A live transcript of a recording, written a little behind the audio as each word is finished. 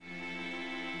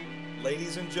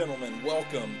Ladies and gentlemen,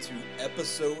 welcome to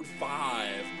episode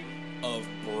 5 of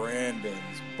Brandon's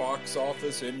Box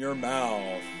Office in Your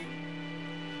Mouth.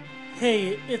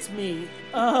 Hey, it's me.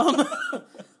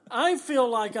 I feel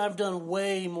like I've done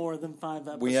way more than 5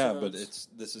 episodes. We have, but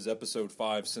this is episode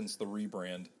 5 since the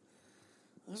rebrand.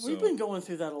 We've been going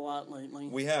through that a lot lately.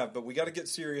 We have, but we got to get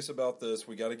serious about this.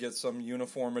 We got to get some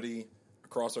uniformity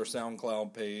across our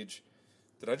SoundCloud page.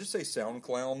 Did I just say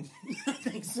SoundCloud? I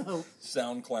think so.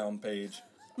 SoundCloud page.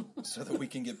 So that we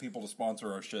can get people to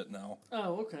sponsor our shit now.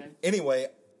 Oh, okay. Anyway,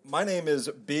 my name is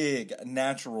Big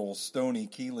Natural Stoney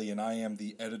Keeley, and I am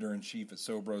the editor-in-chief at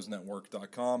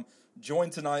SoBrosNetwork.com.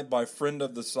 Joined tonight by friend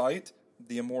of the site,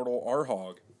 the immortal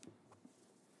R-Hog.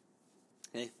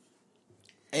 Hey.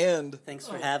 And Thanks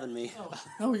for having me.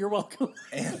 Oh, you're welcome.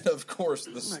 and of course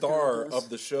the star of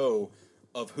the show,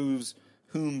 of whose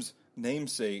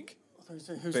namesake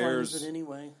Whose bears. line is it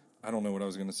anyway? I don't know what I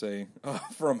was going to say.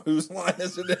 From whose line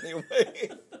is it anyway?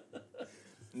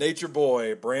 Nature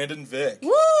Boy, Brandon Vick.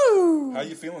 Woo! How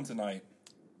you feeling tonight?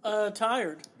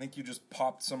 Tired. I think you just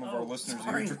popped some of our listeners'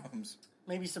 sorry. eardrums.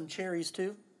 Maybe some cherries,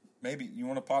 too? Maybe. You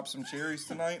want to pop some cherries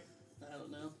tonight? I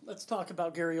don't know. Let's talk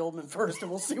about Gary Oldman first, and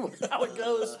we'll see how it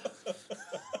goes.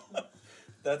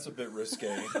 That's a bit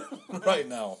risque right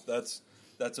now. That's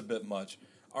a bit much.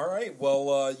 All right.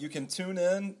 Well, you can tune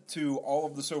in to all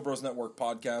of the Sobros Network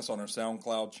podcasts on our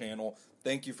SoundCloud channel.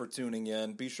 Thank you for tuning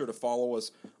in. Be sure to follow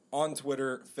us on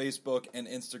Twitter, Facebook, and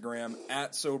Instagram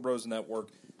at Sobros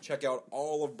Network. Check out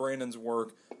all of Brandon's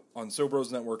work on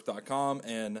SoBrosNetwork.com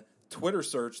and Twitter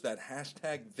search that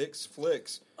hashtag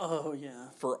VixFlix Oh,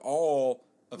 yeah. for all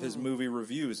of his movie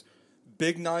reviews.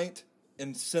 Big night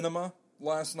in cinema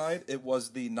last night. It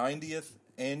was the 90th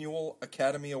Annual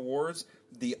Academy Awards,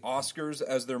 the Oscars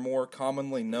as they're more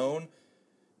commonly known.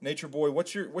 Nature Boy,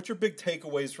 what's your big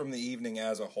takeaways from the evening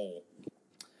as a whole?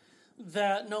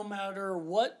 That no matter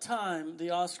what time the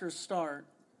Oscars start,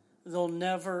 they'll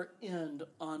never end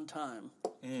on time.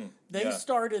 They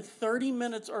started 30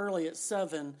 minutes early at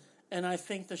 7, and I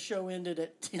think the show ended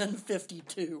at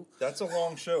 10:52. That's a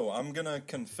long show. I'm going to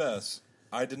confess,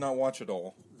 I did not watch it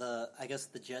all. I guess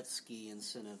the jet ski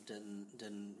incentive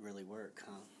didn't really work,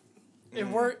 huh? It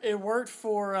worked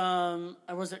for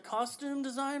was it costume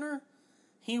designer?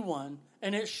 He won,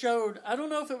 and it showed. I don't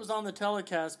know if it was on the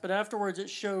telecast, but afterwards it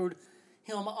showed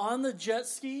him on the jet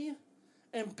ski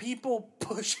and people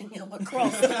pushing him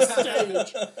across the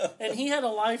stage, and he had a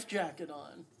life jacket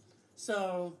on.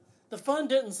 So the fun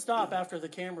didn't stop after the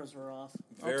cameras were off.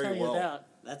 I'll tell you that.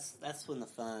 That's when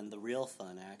the real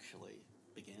fun actually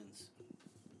begins.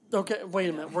 Okay, wait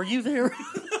a minute. Were you there?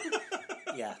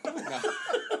 Yeah.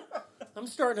 I'm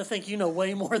starting to think you know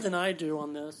way more than I do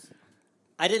on this.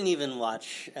 I didn't even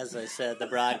watch, as I said, the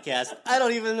broadcast. I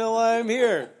don't even know why I'm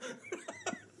here.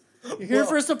 You're here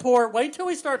for support. Wait till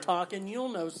we start talking. You'll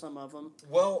know some of them.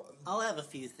 Well, I'll have a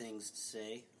few things to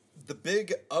say. the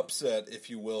big upset, if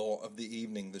you will, of the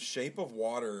evening, The Shape of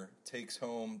Water takes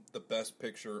home the Best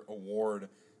Picture award,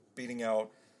 beating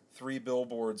out Three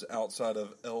Billboards Outside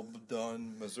of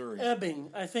Ebbing, Missouri. Ebbing.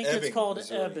 I think it's called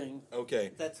Missouri. Ebbing.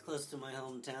 Okay. That's close to my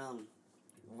hometown.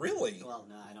 Really? Well,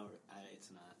 no, I don't.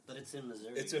 It's not. But it's in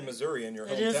Missouri. It's in Missouri, and your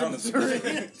It is in hometown is in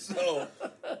Missouri. So,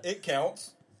 it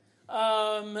counts.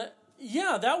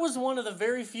 Yeah, that was one of the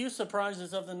very few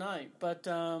surprises of the night. But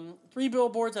Three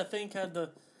Billboards, I think, had the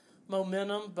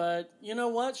momentum. But you know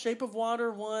what? Shape of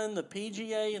Water won the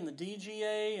PGA and the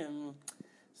DGA, and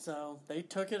so they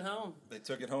took it home. They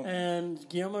took it home. And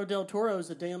Guillermo del Toro is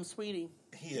a damn sweetie.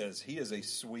 He is. He is a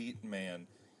sweet man.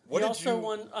 He also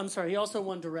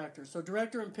won director. So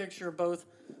director and picture both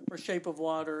were Shape of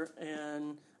Water,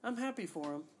 and I'm happy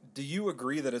for him. Do you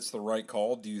agree that it's the right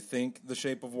call? Do you think The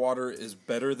Shape of Water is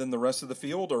better than the rest of the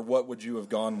field, or what would you have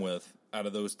gone with out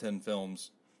of those 10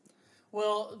 films?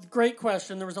 Well, great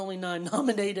question. There was only 9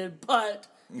 nominated, but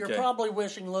you're Okay. probably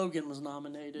wishing Logan was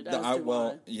nominated. As do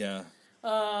I. Yeah.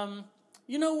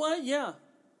 You know what? Yeah,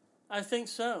 I think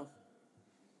so.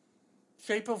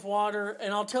 Shape of Water,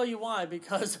 and I'll tell you why,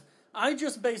 because I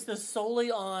just based this solely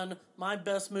on my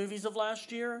best movies of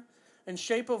last year, and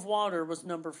Shape of Water was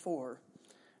number 4.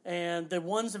 And the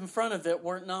ones in front of it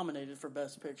weren't nominated for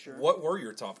Best Picture. What were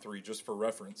your top 3, just for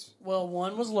reference? Well,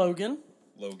 1 was Logan,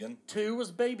 Logan. 2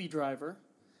 was Baby Driver,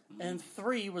 and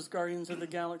 3 was Guardians of the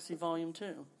Galaxy Volume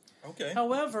 2. Okay.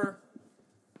 However,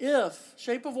 if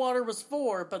Shape of Water was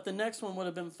 4, but the next one would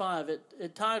have been 5,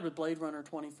 it tied with Blade Runner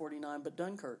 2049, but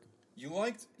Dunkirk. You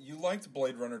liked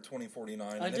Blade Runner 2049.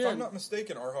 I and did. If I'm not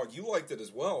mistaken, Arhog, you liked it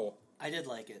as well. I did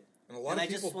like it. And a lot And of I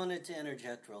people... just wanted to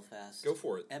interject real fast. Go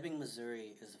for it. Ebbing,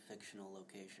 Missouri is a fictional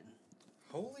location.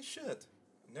 Holy shit.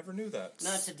 Never knew that.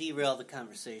 Not to derail the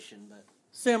conversation, but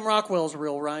Sam Rockwell's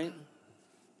real, right?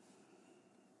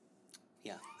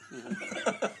 yeah.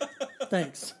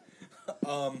 Thanks.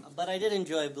 But I did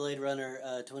enjoy Blade Runner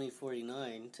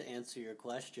 2049, to answer your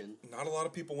question. Not a lot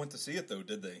of people went to see it, though,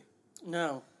 did they?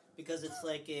 No. Because it's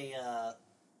like just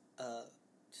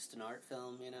an art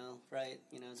film, right?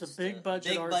 It's a big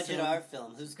budget art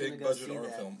film. Who's going to go see that? Big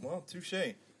budget art film. Well, touche.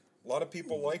 A lot of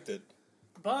people liked it.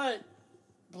 But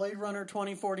Blade Runner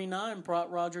 2049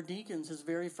 brought Roger Deakins his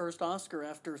very first Oscar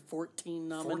after 14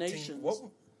 nominations.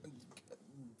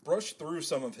 Brush through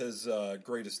some of his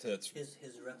greatest hits. His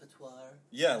repertoire,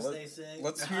 they say.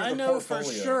 Let's hear I the know portfolio.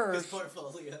 for sure. His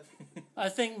portfolio. I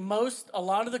think a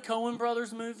lot of the Coen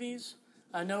Brothers movies.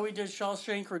 I know he did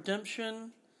Shawshank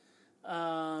Redemption.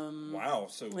 Wow.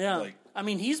 So yeah, I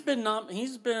mean he's been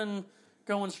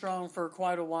going strong for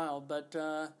quite a while, but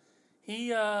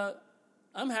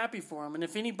I'm happy for him. And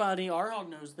if anybody, Arhog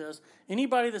knows this,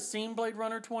 anybody that's seen Blade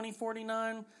Runner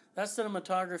 2049, that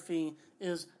cinematography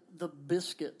is the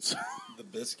biscuits. The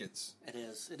biscuits. It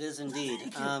is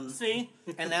indeed. See?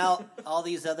 And now all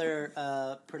these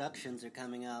other productions are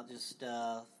coming out just,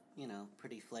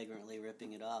 pretty flagrantly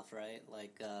ripping it off, right?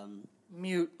 Like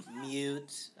Mute,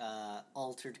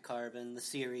 Altered Carbon, the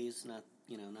series, not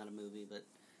a movie, but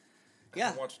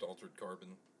yeah. I watched Altered Carbon.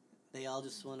 They all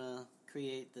just want to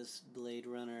create this Blade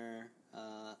Runner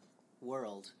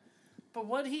world. But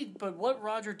what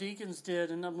Roger Deakins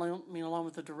did, and along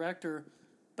with the director,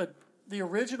 but the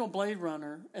original Blade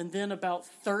Runner, and then about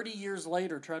 30 years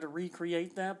later, try to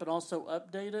recreate that, but also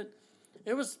update it.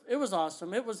 It was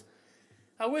awesome.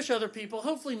 I wish other people,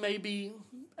 hopefully, maybe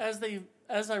as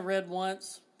I read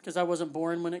once, because I wasn't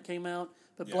born when it came out,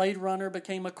 but Blade Runner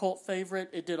became a cult favorite.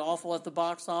 It did awful at the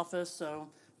box office, so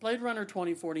Blade Runner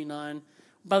 2049.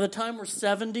 By the time we're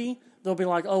 70, they'll be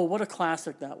like, oh, what a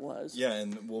classic that was. Yeah,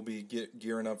 and we'll be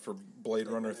gearing up for Blade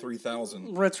Runner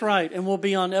 3000. That's right, and we'll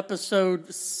be on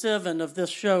episode 7 of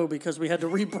this show because we had to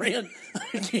rebrand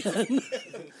again.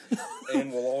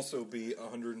 And we'll also be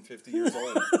 150 years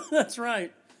old. That's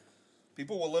right.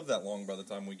 People will live that long by the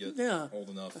time we get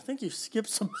old enough. I think you skipped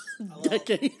some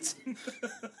decades.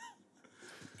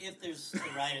 If there's the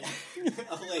right...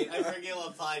 Oh, wait, I forget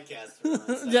what podcast we're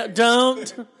on. Yeah,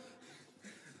 don't...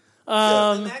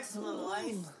 The maximum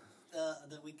life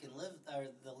that we can live, or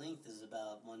the length is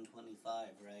about 125,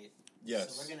 right?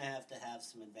 Yes. So we're going to have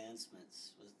some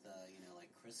advancements with, like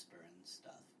CRISPR and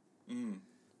stuff. Mm.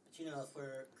 But, if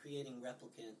we're creating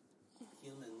replicant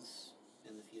humans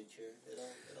in the future, it'll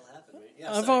happen, right?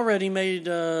 Yeah, I've already made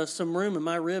some room in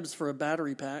my ribs for a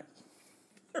battery pack.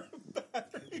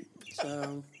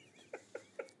 So...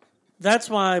 That's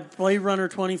why Blade Runner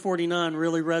 2049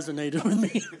 really resonated with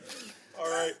me. All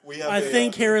right, I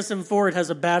think Harrison Ford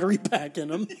has a battery pack in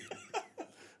him.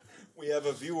 We have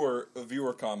a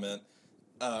viewer comment.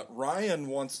 Ryan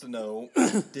wants to know,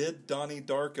 did Donnie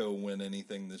Darko win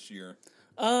anything this year?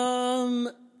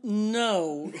 No.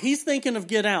 He's thinking of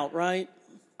Get Out, right?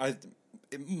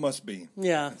 It must be.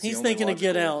 Yeah, It's he's the only thinking of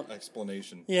Get logical Out.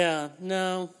 Explanation. Yeah,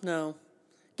 no.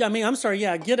 I mean, I'm sorry,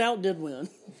 Get Out did win.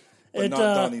 But not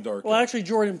Donnie Darko. Well, actually,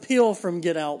 Jordan Peele from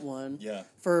Get Out won. Yeah.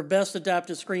 For Best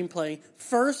Adapted Screenplay.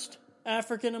 First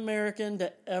African-American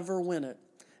to ever win it.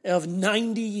 Of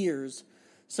 90 years.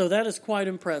 So that is quite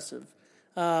impressive.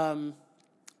 But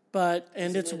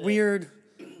it's weird.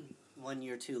 1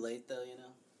 year too late, though,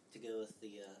 to go with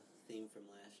the theme from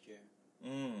last year.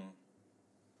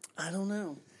 I don't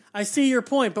know. I see your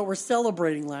point, but we're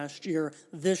celebrating last year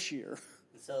this year.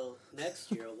 So next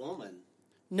year, a woman.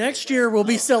 Next year, we'll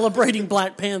be celebrating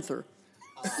Black Panther.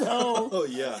 Oh,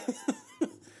 yeah.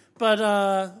 But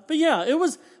yeah, it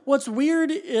was. What's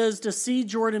weird is to see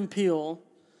Jordan Peele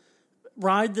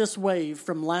ride this wave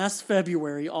from last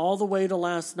February all the way to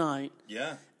last night.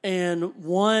 Yeah. And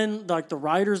won, like, the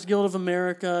Writers Guild of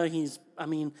America.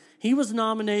 He was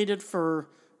nominated for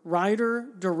writer,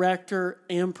 director,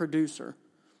 and producer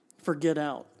for Get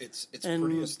Out. It's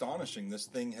pretty astonishing. This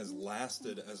thing has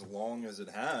lasted as long as it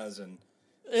has, and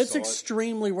it's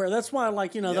extremely rare. That's why,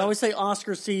 they always say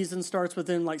Oscar season starts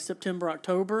within, September,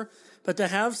 October. But to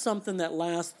have something that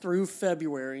lasts through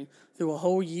February, through a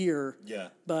whole year. Yeah.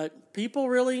 But people,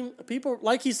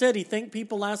 like he said, he thanked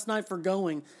people last night for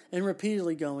going and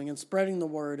repeatedly going and spreading the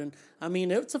word. And,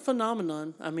 it's a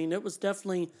phenomenon. It was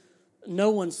definitely,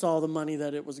 no one saw the money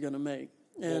that it was going to make.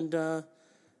 And,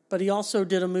 but he also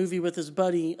did a movie with his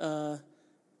buddy,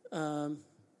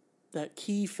 that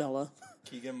Key fella.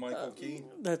 Keegan-Michael Key?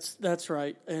 That's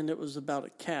right. And it was about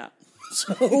a cat.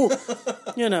 So,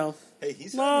 Hey,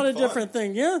 he's a lot of fun. different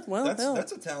things. Yeah, well,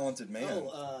 that's a talented man.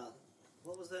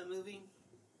 What was that movie?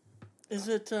 Is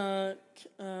it?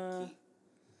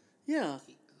 Yeah.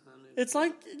 It's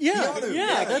like Keanu.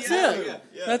 yeah. That's Keanu. it.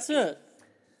 Yeah. That's it.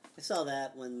 I saw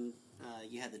that when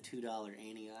you had the $2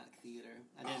 Antioch Theater.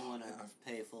 I didn't want to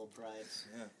pay full price.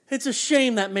 Yeah. It's a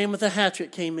shame that man with a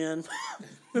hatchet came in.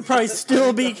 Would probably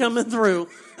still be coming through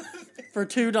for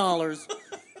 $2.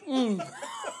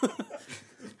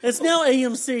 It's now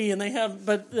AMC, and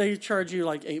they charge you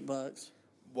like $8.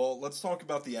 Well, let's talk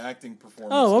about the acting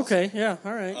performances. Oh, okay, yeah,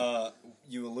 all right.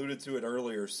 You alluded to it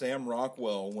earlier. Sam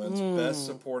Rockwell wins Best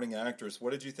Supporting Actress.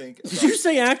 What did you think Did you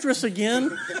say actress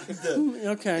again?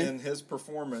 Okay. in his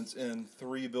performance in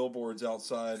Three Billboards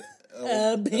Outside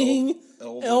Ebbing,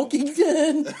 Eldon,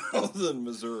 Elkington. Eldon,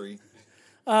 Missouri?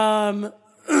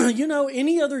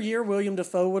 Any other year William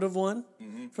Dafoe would have won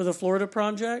for the Florida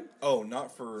Project. Oh,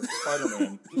 not for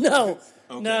Spider-Man. No,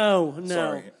 Okay. no.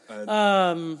 Sorry.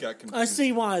 Got confused. I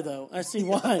see why, though. I see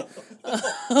why.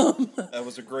 That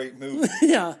was a great movie.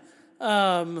 Yeah.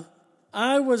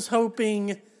 I was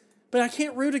hoping, but I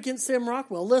can't root against Sam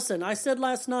Rockwell. Listen, I said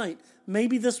last night,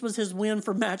 maybe this was his win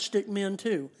for Matchstick Men,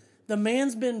 too. The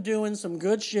man's been doing some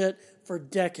good shit for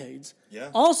decades. Yeah.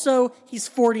 Also, he's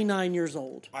 49 years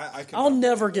old. I'll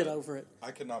never get over it.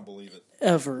 I could not believe it.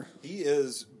 Ever. He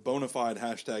is bona fide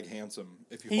 #handsome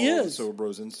if you He follow the is. So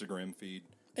Bros Instagram feed.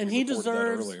 And We he reported that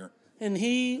deserves, earlier. and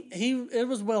it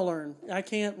was well earned. I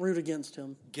can't root against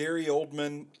him. Gary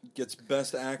Oldman gets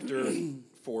Best Actor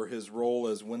for his role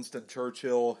as Winston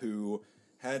Churchill, who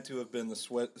had to have been the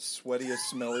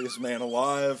sweatiest, smelliest man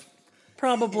alive.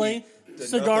 Probably did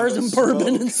cigars nothing and but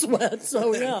bourbon smoke. and sweat.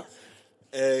 So yeah,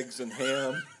 Eggs and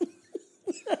ham.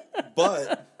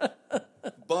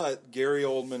 But Gary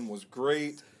Oldman was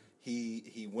great.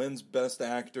 He wins Best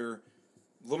Actor.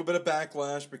 A little bit of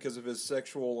backlash because of his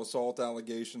sexual assault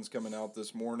allegations coming out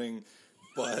this morning.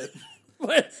 But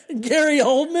what, Gary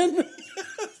Oldman?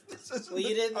 Well,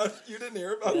 you didn't. You didn't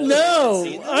hear about it? No,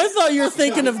 See this? I thought you were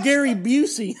thinking of Gary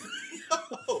Busey.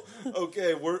 Oh,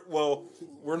 okay,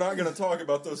 we're not going to talk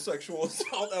about those sexual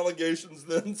assault allegations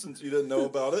then, since you didn't know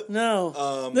about it.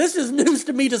 No, this is news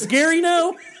to me. Does Gary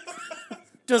know?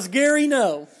 Does Gary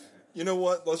know? You know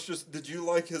what? Did you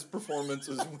like his performance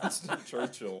as Winston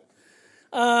Churchill?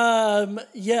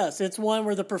 Yes, it's one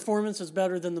where the performance is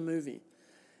better than the movie.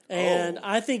 And Oh.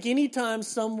 I think anytime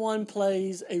someone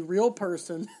plays a real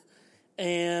person,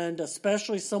 and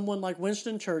especially someone like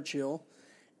Winston Churchill,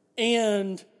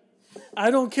 and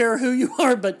I don't care who you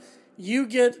are, but you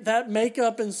get that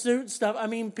makeup and suit stuff, I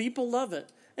mean, people love it.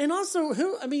 And also,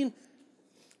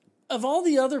 of all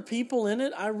the other people in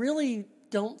it, I really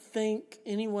don't think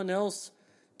anyone else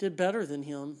did better than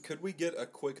him. Could we get a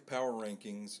quick power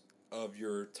rankings of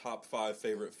your top 5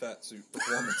 favorite fat suit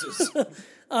performances?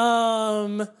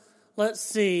 Let's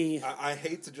see. I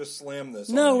hate to just slam this.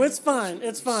 No, on you. it's fine.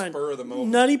 It's fine. Spur of the moment.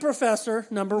 Nutty Professor,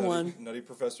 number one. Nutty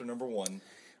Professor number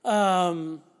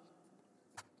 1.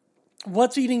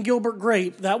 What's Eating Gilbert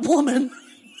Grape? That woman.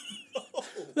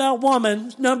 That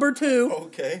woman. Number 2.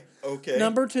 Okay.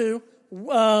 Number 2.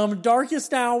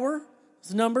 Darkest Hour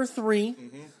is number 3.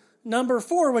 Mm-hmm. Number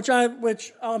 4, which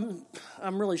I'm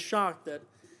really shocked that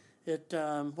it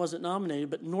wasn't nominated,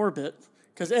 but Norbit,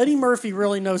 because Eddie Murphy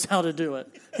really knows how to do it.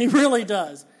 He really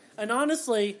does. And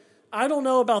honestly, I don't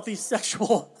know about these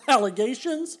sexual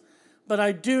allegations, but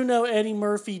I do know Eddie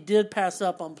Murphy did pass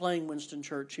up on playing Winston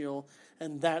Churchill,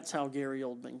 and that's how Gary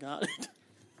Oldman got it.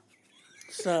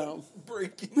 So,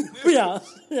 Breaking news.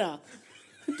 yeah.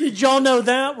 Did y'all know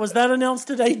that? Was that announced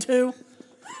today too?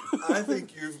 I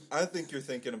think you're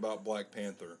thinking about Black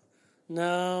Panther.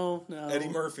 No. Eddie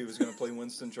Murphy was going to play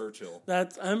Winston Churchill.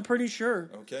 I'm pretty sure.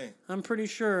 Okay. I'm pretty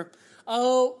sure.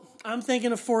 Oh, I'm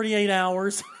thinking of 48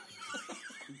 Hours.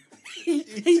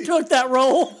 he took that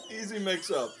role. Easy mix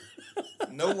up.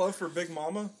 No Love for Big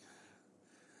Mama?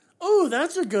 Oh,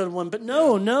 that's a good one. But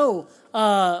no.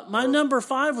 My number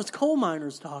 5 was Coal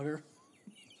Miner's Daughter.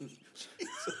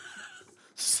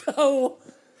 So,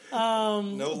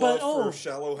 No love for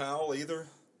Shallow Hal either?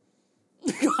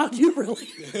 God, you really...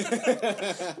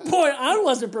 Boy, I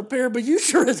wasn't prepared, but you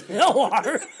sure as hell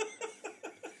are.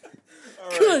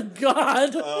 Good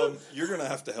God. You're going to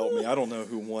have to help me. I don't know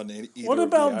who won either. What of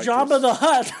about the Jabba the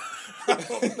Hutt? I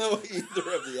don't know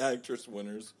either of the actress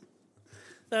winners.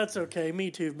 That's okay.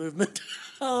 Me Too movement.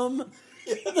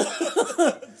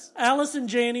 Allison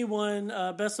Janney won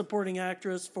Best Supporting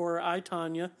Actress for I,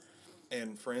 Tonya,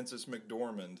 And Frances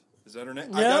McDormand. Is that her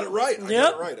name? Yep. I got it right. I Yep.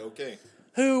 got it right. Okay.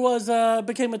 who was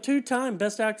became a 2-time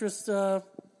Best Actress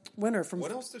winner from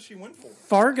What else did she win for?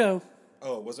 Fargo.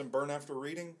 Oh, wasn't Burn After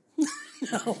Reading?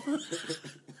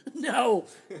 No.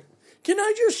 Can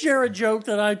I just share a joke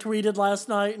that I tweeted last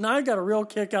night, and I got a real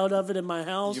kick out of it in my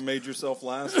house? You made yourself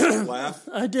laugh?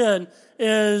 I did.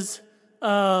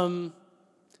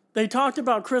 They talked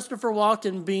about Christopher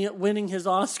Walken winning his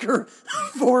Oscar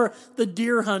for The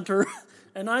Deer Hunter,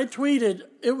 and I tweeted,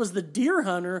 it was The Deer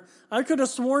Hunter. I could have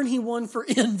sworn he won for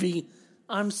Envy.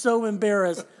 I'm so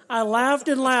embarrassed. I laughed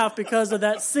and laughed because of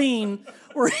that scene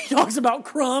where he talks about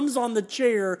crumbs on the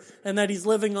chair and that he's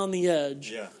living on the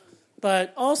edge. Yeah.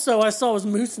 But also, I saw his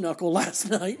moose knuckle last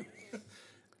night.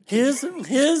 His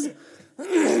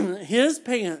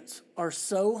pants are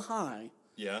so high.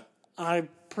 Yeah. I'm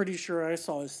pretty sure I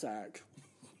saw his sack.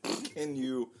 Can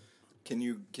you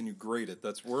grade it?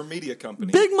 We're a media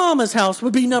company. Big Mama's House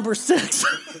would be number 6.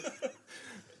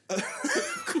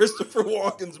 Christopher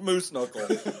Walken's moose knuckle.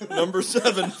 Number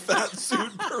 7 fat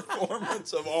suit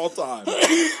performance of all time.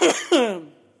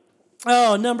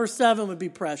 Oh, number 7 would be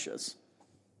Precious.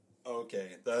 Okay,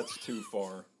 that's too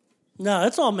far. No,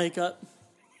 it's all makeup.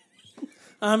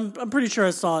 I'm pretty sure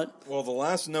I saw it. Well, the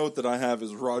last note that I have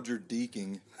is Roger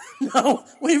Deaking. No,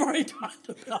 we've already talked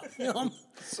about him.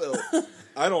 So,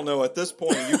 I don't know. At this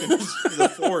point,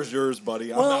 the floor is yours,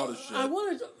 buddy. I'm out of shit. I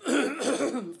wanted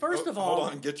to, first of all...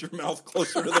 Hold on, get your mouth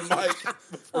closer to the mic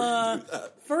before you do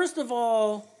that. First of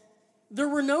all, there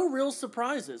were no real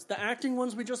surprises. The acting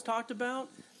ones we just talked about,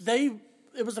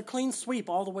 it was a clean sweep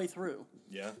all the way through.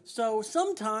 Yeah. So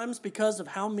sometimes, because of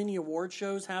how many award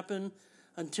shows happen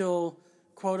until,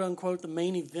 quote-unquote, the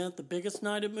main event, the biggest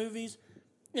night at movies,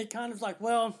 it kind of like,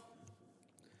 well,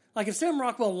 like if Sam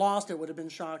Rockwell lost, it would have been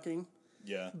shocking.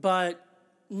 Yeah. But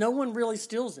no one really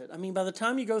steals it. I mean, by the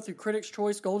time you go through Critics'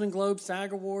 Choice, Golden Globes,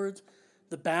 SAG Awards,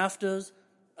 the BAFTAs,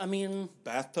 I mean...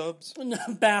 Bathtubs? No,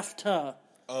 BAFTA.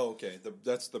 Oh, okay.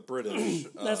 That's the British...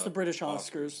 That's the British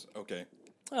Oscars. Okay.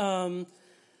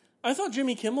 I thought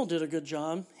Jimmy Kimmel did a good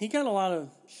job. He got a lot of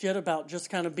shit about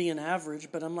just kind of being average,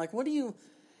 but I'm like, what do you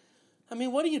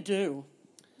do?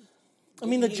 I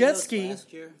mean, the Didn't he jet host ski...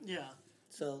 last year? Yeah.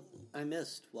 So I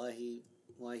missed why he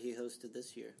hosted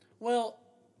this year. Well,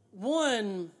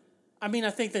 one, I mean, I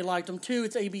think they liked him. 2,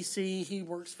 it's ABC. He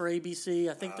works for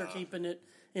ABC. I think they're keeping it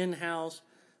in-house.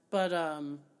 But,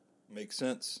 Makes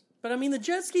sense. But I mean, the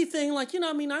jet ski thing, like,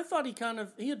 I mean, I thought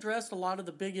he addressed a lot of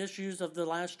the big issues of the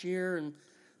last year.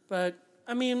 But,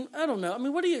 I mean, I don't know. I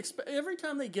mean, what do you expect? Every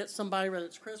time they get somebody, whether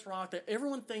it's Chris Rock, that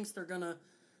everyone thinks they're going to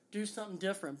do something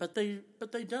different, but they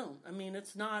don't. I mean,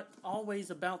 it's not always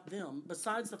about them.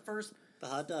 Besides the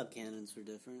hot dog cannons were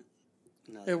different.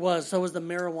 No, it was. So was the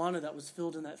marijuana that was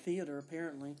filled in that theater,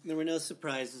 apparently. There were no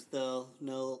surprises, though.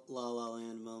 No La La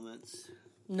Land moments.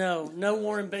 No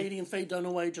Warren Beatty and Faye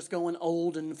Dunaway just going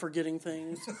old and forgetting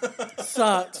things.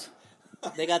 Sucks.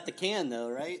 They got the can, though,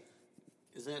 right?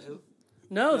 Is that who?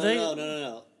 No.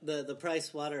 The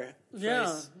Price Water.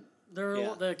 Yeah, they're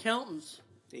Yeah. the accountants.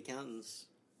 The accountants.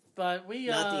 But we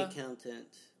Not the accountant.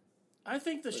 I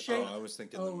think the shape. I was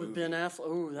thinking the with movie. Ben Affleck.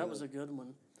 Oh, that was a good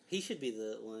one. He should be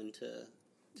the one to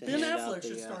Ben hand out Affleck the,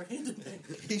 should start handing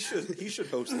things. He should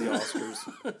host the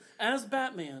Oscars As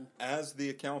Batman. as the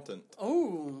accountant.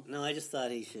 Oh. No, I just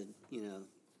thought he should,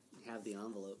 have the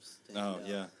envelopes. To hand out.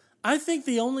 Yeah. I think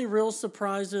the only real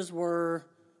surprises were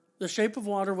The Shape of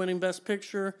Water winning Best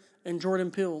Picture and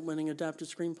Jordan Peele winning Adapted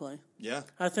Screenplay. Yeah.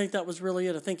 I think that was really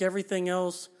it. I think everything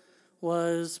else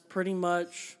was pretty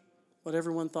much what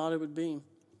everyone thought it would be.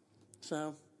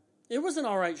 So, it was an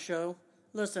all right show.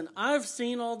 Listen, I've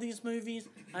seen all these movies.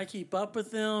 I keep up with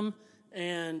them,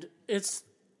 and it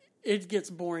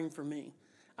gets boring for me.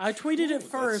 I tweeted at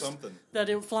first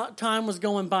that time was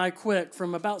going by quick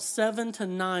from about 7 to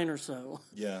 9 or so.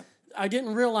 Yeah. I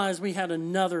didn't realize we had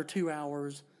another 2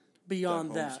 hours beyond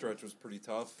That home that. stretch was pretty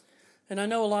tough. And I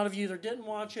know a lot of you either didn't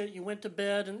watch it, you went to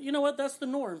bed, and you know what? That's the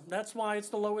norm. That's why it's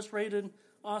the lowest rated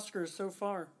Oscars so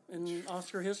far in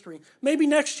Oscar history. Maybe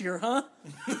next year, huh?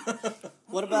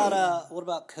 What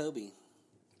about Kobe?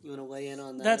 You want to weigh in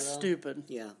on that? That's at all? stupid.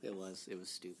 Yeah, it was. It was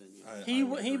stupid.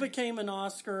 Yeah. He became an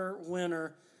Oscar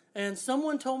winner, and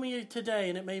someone told me today,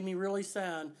 and it made me really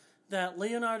sad, that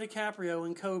Leonardo DiCaprio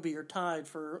and Kobe are tied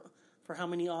for how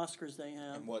many Oscars they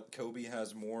have. And what, Kobe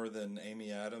has more than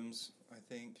Amy Adams, I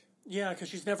think? Yeah, because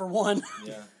she's never won.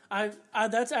 Yeah. I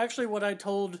that's actually what I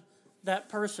told that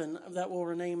person that will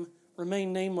remain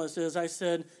nameless is I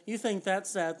said, you think that's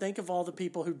sad? Think of all the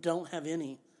people who don't have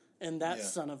any, and that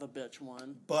son of a bitch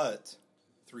won. But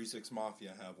 3 6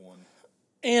 Mafia have one.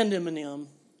 And Eminem.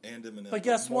 But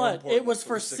guess what? It was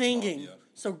for singing, Mafia.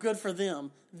 so good for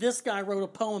them. This guy wrote a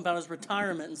poem about his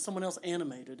retirement, and someone else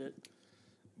animated it.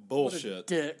 Bullshit. What a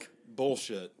dick.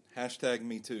 Bullshit. Hashtag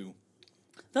me too.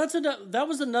 That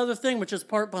was another thing, which is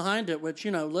part behind it. Which,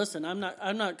 you know, listen, I'm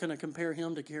not going to compare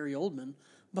him to Gary Oldman,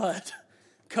 but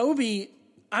Kobe.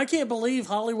 I can't believe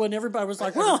Hollywood and everybody was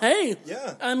like, well, hey.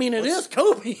 Yeah. I mean, it is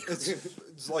Kobe.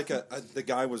 It's like the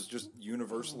guy was just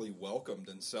universally welcomed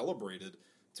and celebrated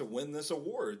to win this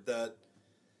award.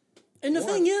 And the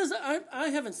thing is, I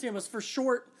haven't seen it.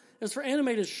 It's for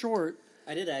animated short.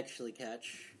 I did actually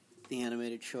catch the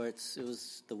animated shorts. It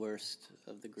was the worst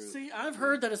of the group. See, I've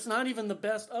heard that it's not even the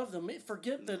best of them.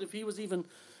 Forget that if he was even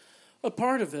a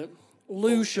part of it.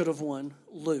 Lou should have won.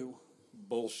 Lou.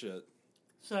 Bullshit.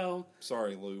 So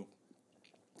sorry, Lou.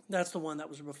 That's the one that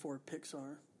was before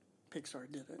Pixar.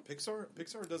 Pixar did it. Pixar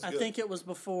does. I good. think it was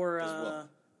before well.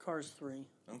 Cars 3.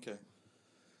 Okay.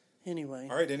 Anyway.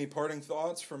 All right. Any parting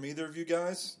thoughts from either of you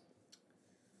guys?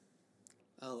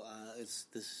 Oh, this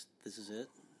is it.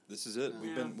 This is it.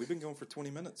 We've been going for 20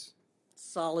 minutes.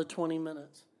 Solid 20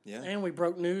 minutes. Yeah. And we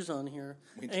broke news on here.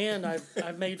 And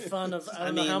I've made fun of I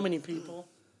don't know how many people.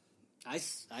 I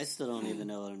still don't even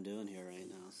know what I'm doing here right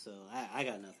now, so I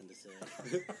got nothing to say.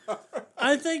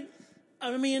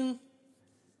 I mean,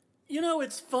 you know,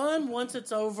 it's fun once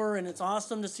it's over, and it's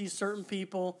awesome to see certain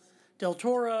people, Del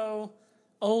Toro,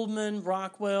 Oldman,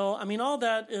 Rockwell. I mean, all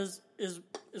that is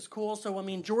cool. So, I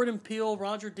mean, Jordan Peele,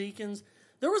 Roger Deakins,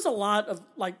 there was a lot of,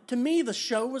 like, to me, the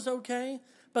show was okay,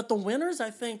 but the winners, I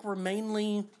think, were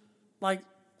mainly, they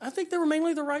were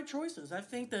mainly the right choices. I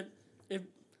think that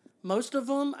most of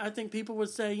them, I think people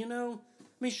would say, you know, I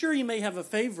mean, sure, you may have a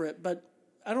favorite, but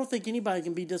I don't think anybody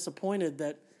can be disappointed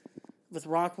that with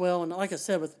Rockwell and, like I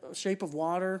said, with Shape of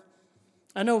Water,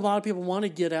 I know a lot of people want to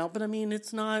Get Out, but I mean,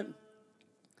 it's not,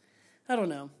 I don't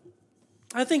know.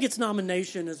 I think its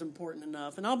nomination is important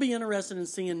enough, and I'll be interested in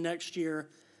seeing next year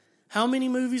how many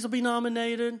movies will be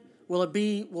nominated. Will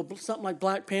something like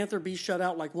Black Panther be shut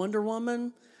out like Wonder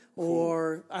Woman?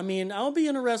 Or, I mean, I'll be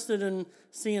interested in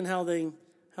seeing how they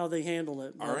handle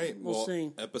it. All right. We'll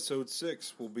see. Episode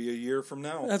 6 will be a year from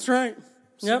now. That's right.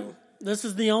 Yep. This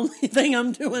is the only thing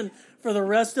I'm doing for the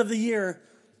rest of the year.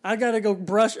 I gotta go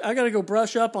brush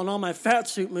up on all my fat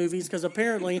suit movies because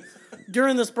apparently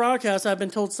during this broadcast I've been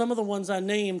told some of the ones I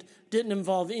named didn't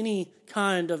involve any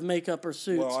kind of makeup or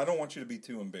suits. Well, I don't want you to be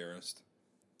too embarrassed.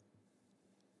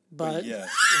 But yes,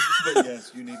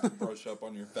 you need to brush up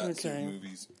on your fat suit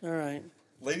movies. All right.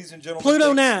 Ladies and gentlemen,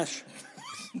 Pluto Nash.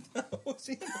 Was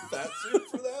he in a fat suit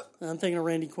for that? I'm thinking of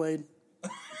Randy Quaid.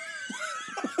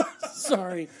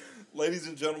 Sorry. Ladies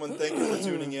and gentlemen, thank you for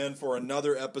tuning in for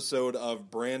another episode of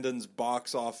Brandon's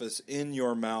Box Office in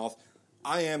Your Mouth.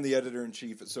 I am the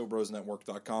editor-in-chief at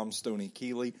SoBrosNetwork.com, Stoney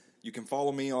Keeley. You can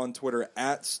follow me on Twitter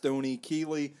at Stoney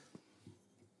Keeley.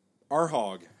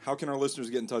 Arhog, how can our listeners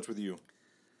get in touch with you?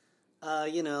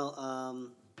 You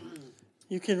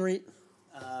can read...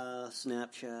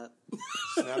 Snapchat.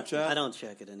 Snapchat? I don't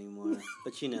check it anymore.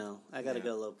 But, I got to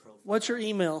go low profile. What's your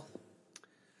email?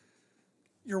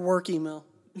 Your work email.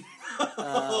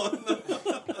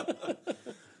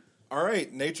 All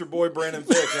right, Nature Boy Brandon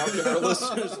Fick.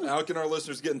 How can our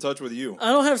listeners get in touch with you?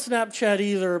 I don't have Snapchat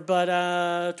either,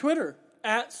 but Twitter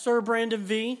at Sir Brandon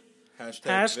V.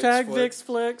 Hashtag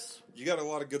VixFlix. You got a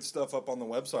lot of good stuff up on the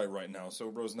website right now,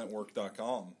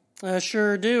 SoBrosNetwork.com. I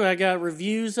sure do. I got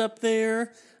reviews up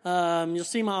there. You'll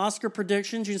see my Oscar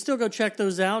predictions. You can still go check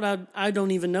those out. I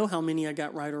don't even know how many I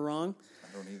got right or wrong. I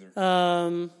don't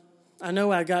either. I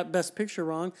know I got Best Picture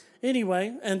wrong.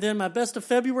 Anyway, and then my Best of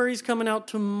February is coming out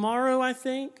tomorrow, I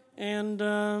think. And,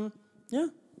 yeah.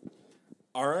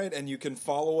 All right, and you can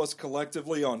follow us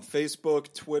collectively on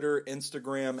Facebook, Twitter,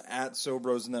 Instagram, at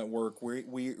Sobros Network.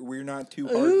 We're not too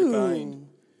hard to find.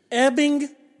 Ebbing,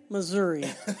 Missouri.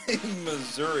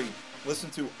 Missouri.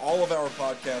 Listen to all of our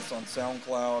podcasts on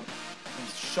SoundCloud and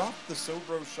shop the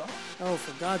Sobro shop. Oh,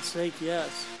 for God's sake,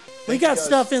 yes. We got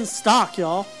stuff in stock,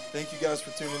 y'all. Thank you guys for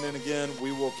tuning in again.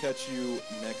 We will catch you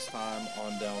next time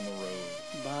on Down the Road.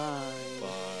 Bye.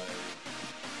 Bye.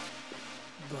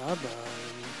 Bye-bye.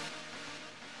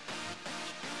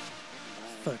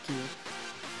 Fuck you.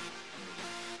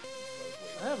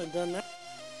 I haven't done that.